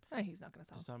come he's not going to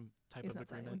sell to some type he's of not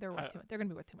agreement. They're going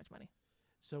to be worth too much money.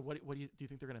 So what do you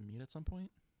think they're going to meet at some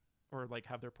point, or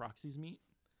have their proxies meet?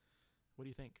 What do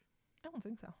you think? I don't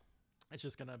think so. It's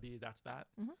just going to be that.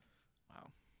 Mm-hmm.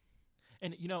 Wow.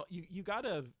 And you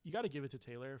gotta give it to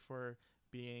Taylor for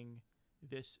being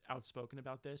this outspoken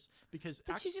about this, because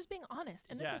she's just being honest,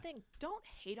 and that's the thing. Don't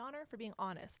hate on her for being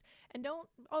honest, and don't,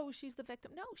 she's the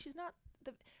victim. No, she's not.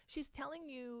 She's telling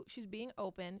you, she's being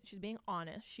open, she's being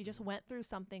honest. She just went through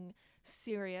something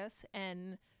serious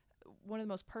and one of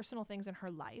the most personal things in her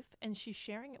life, and she's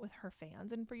sharing it with her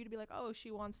fans. And for you to be like,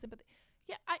 she wants sympathy.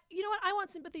 Yeah, you know what? I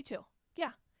want sympathy too.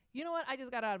 Yeah. You know what? I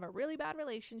just got out of a really bad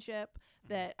relationship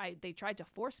that they tried to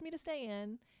force me to stay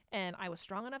in, and I was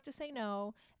strong enough to say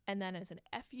no. And then as an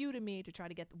FU to me to try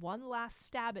to get one last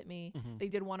stab at me, they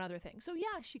did one other thing. So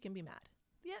yeah, she can be mad.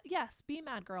 Yeah, yes, be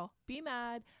mad, girl. Be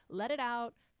mad. Let it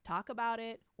out. Talk about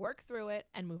it. Work through it,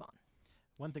 and move on.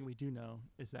 One thing we do know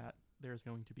is that there's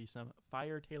going to be some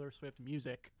fire Taylor Swift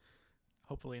music,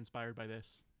 hopefully inspired by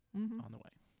this, on the way.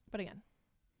 But again,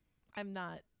 I'm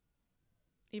not,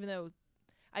 even though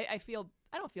I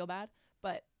don't feel bad,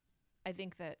 but I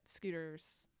think that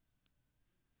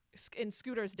in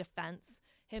Scooter's defense,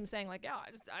 him saying like, yeah,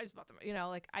 I just bought them,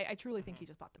 like I truly think he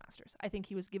just bought the Masters. I think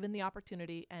he was given the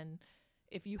opportunity, and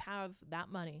if you have that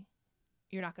money,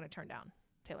 you're not going to turn down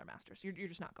Taylor Masters. You're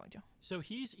just not going to. So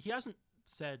he hasn't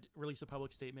released a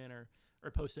public statement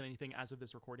or posted anything as of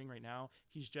this recording right now.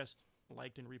 He's just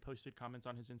liked and reposted comments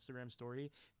on his Instagram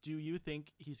story. Do you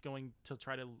think he's going to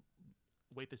try to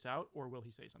wait this out, or will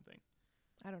he say something?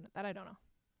 I don't know. I don't know.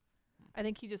 I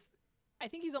think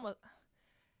he's almost,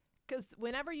 because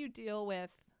whenever you deal with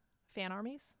fan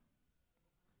armies,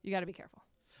 you got to be careful.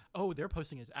 Oh, they're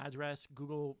posting his address,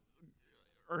 Google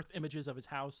Earth images of his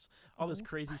house, all this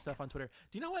crazy stuff on Twitter.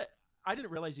 Do you know what? I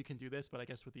didn't realize you can do this, but I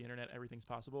guess with the internet, everything's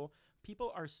possible.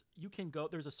 You can go,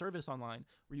 there's a service online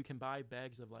where you can buy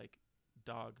bags of like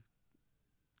dog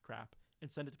crap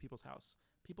and send it to people's house.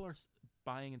 People are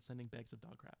buying and sending bags of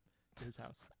dog crap to his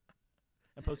house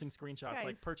and posting screenshots guys.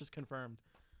 Like purchase confirmed.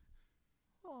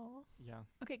 Oh. Yeah.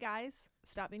 Okay, guys,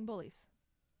 stop being bullies.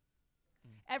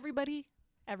 Everybody,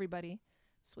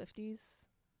 Swifties,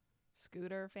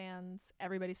 Scooter fans,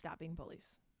 everybody stop being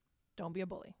bullies. Don't be a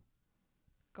bully.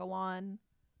 Go on,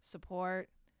 support,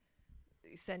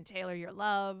 send Taylor your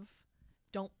love.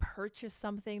 Don't purchase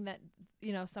something that,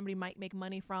 somebody might make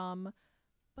money from.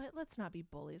 But let's not be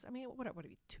bullies. I mean, what are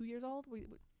we, 2 years old? We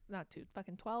not 2,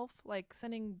 fucking 12? Like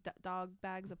sending dog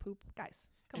bags of poop? Guys,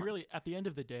 come on. Really, at the end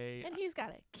of the day. And he's got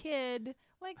a kid.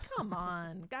 Like, come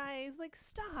on, guys. Like,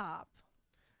 stop.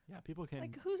 Yeah, people can.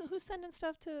 Like, who's sending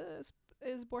stuff to,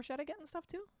 is Borchetta getting stuff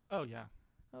too? Oh, yeah.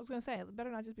 I was going to say, it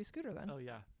better not just be Scooter then. Oh,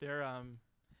 yeah. They're,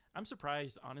 I'm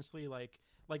surprised, honestly, like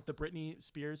the Britney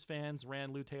Spears fans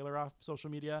ran Lou Taylor off social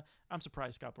media. I'm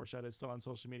surprised Scott Borchetta is still on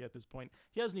social media at this point.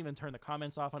 He hasn't even turned the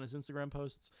comments off on his Instagram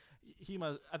posts. He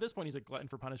must, at this point, he's a glutton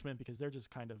for punishment because they're just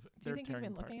kind of. Do you think he's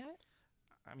been looking at it?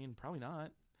 I mean, probably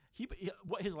not.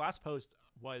 What his last post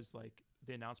was like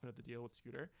the announcement of the deal with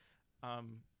Scooter,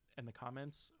 and the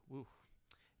comments. Woo,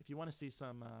 if you want to see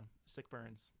some sick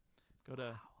burns, go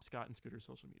to Scott and Scooter's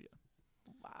social media.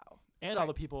 Wow. And all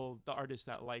the artists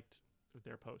that liked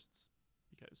their posts.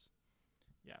 Because,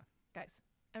 yeah. Guys,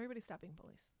 everybody stop being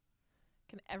bullies.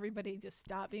 Can everybody just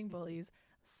stop being bullies?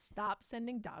 Stop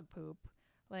sending dog poop.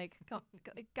 Like,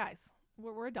 guys,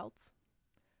 we're adults.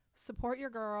 Support your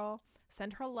girl.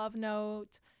 Send her a love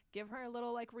note. Give her a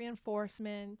little,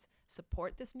 reinforcement.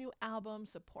 Support this new album.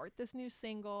 Support this new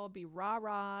single. Be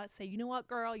rah-rah. Say, you know what,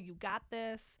 girl? You got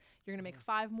this. You're going to make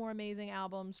 5 more amazing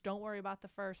albums. Don't worry about the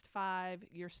first 5.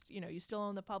 You still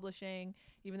own the publishing,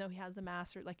 even though he has the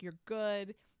master. Like, you're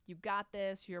good. You got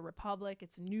this. You're a republic.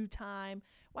 It's a new time.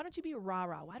 Why don't you be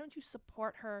rah-rah? Why don't you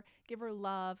support her? Give her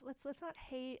love. Let's not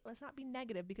hate. Let's not be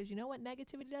negative, because you know what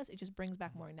negativity does? It just brings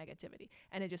back more negativity.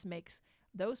 And it just makes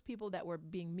those people that were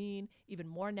being mean even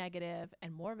more negative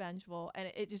and more vengeful.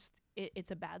 And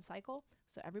it's a bad cycle.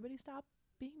 So everybody stop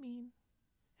being mean.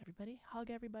 Everybody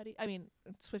hug everybody. I mean,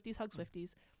 Swifties hug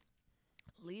Swifties.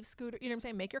 Leave Scooter. You know what I'm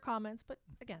saying? Make your comments. But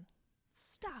again,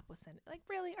 stop with sending. Like,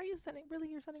 really? You're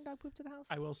sending dog poop to the house?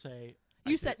 I will say.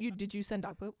 Did you send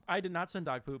dog poop? I did not send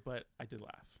dog poop, but I did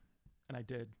laugh. And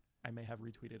I may have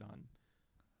retweeted on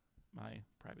my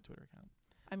private Twitter account.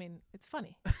 I mean, it's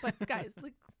funny. But guys,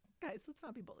 let's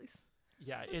not be bullies.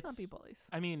 Yeah, let's not be bullies.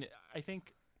 I mean, I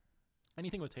think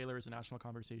anything with Taylor is a national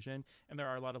conversation, and there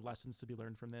are a lot of lessons to be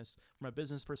learned from this. From a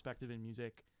business perspective in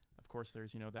music, of course,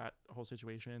 there's, that whole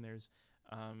situation. There's,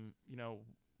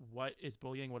 what is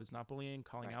bullying, what is not bullying,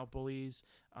 calling out bullies,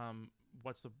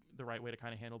 what's the right way to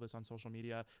kind of handle this on social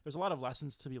media. There's a lot of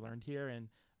lessons to be learned here, and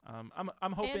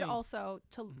I'm hoping. And also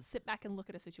to sit back and look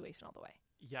at a situation all the way.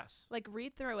 Yes. Like,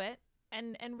 read through it.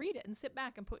 And read it and sit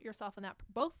back and put yourself in that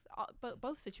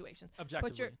both situations.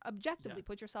 Objectively.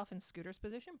 Put yourself in Scooter's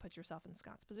position, put yourself in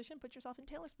Scott's position, put yourself in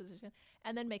Taylor's position,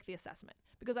 and then make the assessment.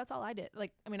 Because that's all I did.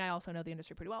 Like, I mean, I also know the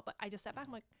industry pretty well, but I just sat back.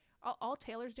 I'm like, all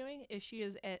Taylor's doing is she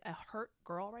is a hurt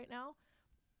girl right now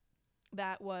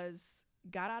that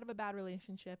got out of a bad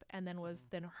relationship and then was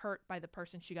then hurt by the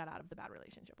person she got out of the bad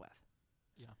relationship with.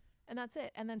 Yeah. And that's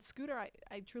it. And then Scooter,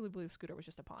 I truly believe Scooter was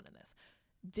just a pawn in this.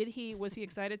 Was he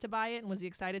excited to buy it, and was he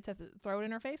excited to throw it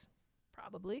in her face?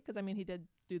 Probably, because I mean, he did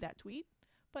do that tweet.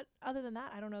 But other than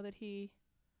that, I don't know that he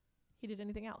did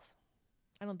anything else.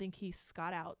 I don't think he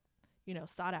sought out,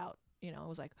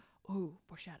 was like, ooh,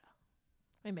 Borchetta.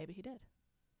 I mean, maybe he did.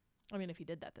 I mean, if he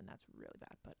did that, then that's really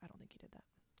bad, but I don't think he did that.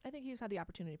 I think he just had the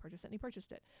opportunity to purchase it, and he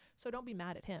purchased it. So don't be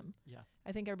mad at him. Yeah.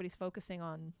 I think everybody's focusing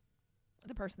on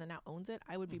the person that now owns it.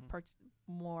 I would be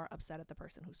more upset at the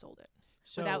person who sold it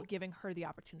without giving her the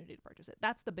opportunity to purchase it.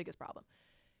 That's the biggest problem.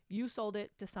 You sold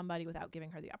it to somebody without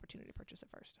giving her the opportunity to purchase it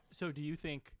first. So do you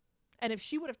think... And if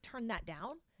she would have turned that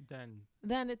down, then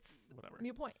it's whatever.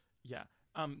 Mute point. Yeah.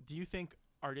 Do you think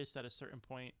artists at a certain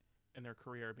point in their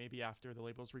career, maybe after the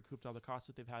labels recouped all the costs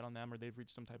that they've had on them or they've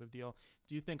reached some type of deal,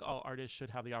 do you think all artists should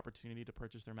have the opportunity to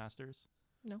purchase their masters?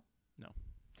 No. No.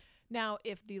 Now,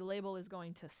 if the label is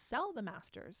going to sell the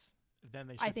masters,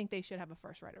 then I think they should have a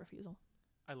first right of refusal.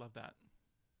 I love that.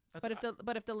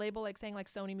 But if the label, like saying like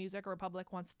Sony Music or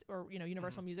Republic wants or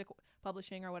Universal Music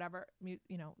Publishing or whatever,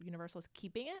 Universal is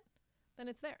keeping it, then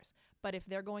it's theirs. But if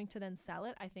they're going to then sell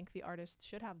it, I think the artist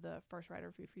should have the first right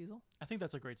of refusal. I think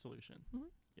that's a great solution. Mm-hmm.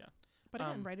 Yeah. But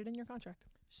again, write it in your contract.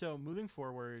 So moving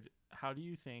forward, how do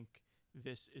you think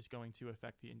this is going to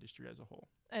affect the industry as a whole?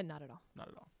 And not at all. Not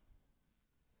at all.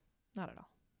 Not at all.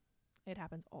 It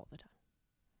happens all the time.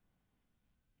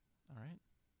 All right.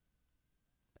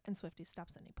 And Swifties, stop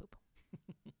sending poop.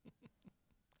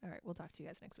 All right, we'll talk to you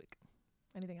guys next week.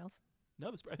 Anything else?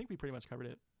 No, I think we pretty much covered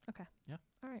it. Okay. Yeah.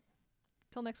 All right.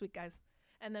 Till next week, guys.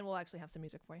 And then we'll actually have some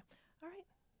music for you. All right.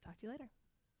 Talk to you later.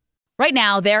 Right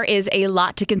now, there is a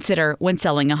lot to consider when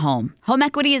selling a home. Home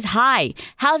equity is high,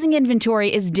 housing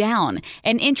inventory is down,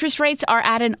 and interest rates are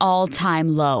at an all-time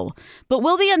low. But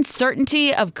will the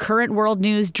uncertainty of current world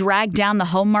news drag down the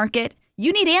home market?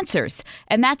 You need answers,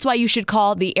 and that's why you should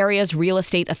call the area's real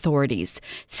estate authorities.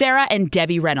 Sarah and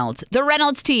Debbie Reynolds, the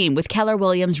Reynolds team with Keller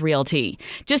Williams Realty.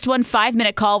 Just one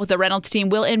 5-minute call with the Reynolds team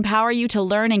will empower you to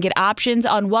learn and get options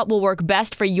on what will work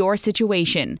best for your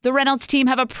situation. The Reynolds team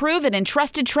have a proven and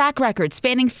trusted track record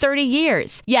spanning 30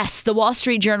 years. Yes, the Wall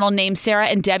Street Journal named Sarah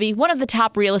and Debbie one of the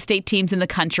top real estate teams in the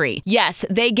country. Yes,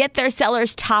 they get their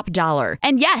sellers top dollar.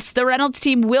 And yes, the Reynolds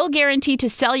team will guarantee to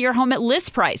sell your home at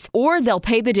list price, or they'll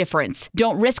pay the difference.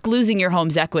 Don't risk losing your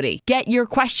home's equity. Get your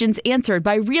questions answered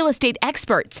by real estate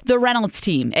experts. The Reynolds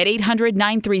team at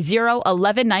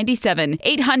 800-930-1197,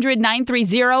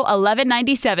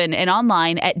 800-930-1197, and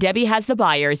online at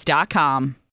debbiehasthebuyers.com.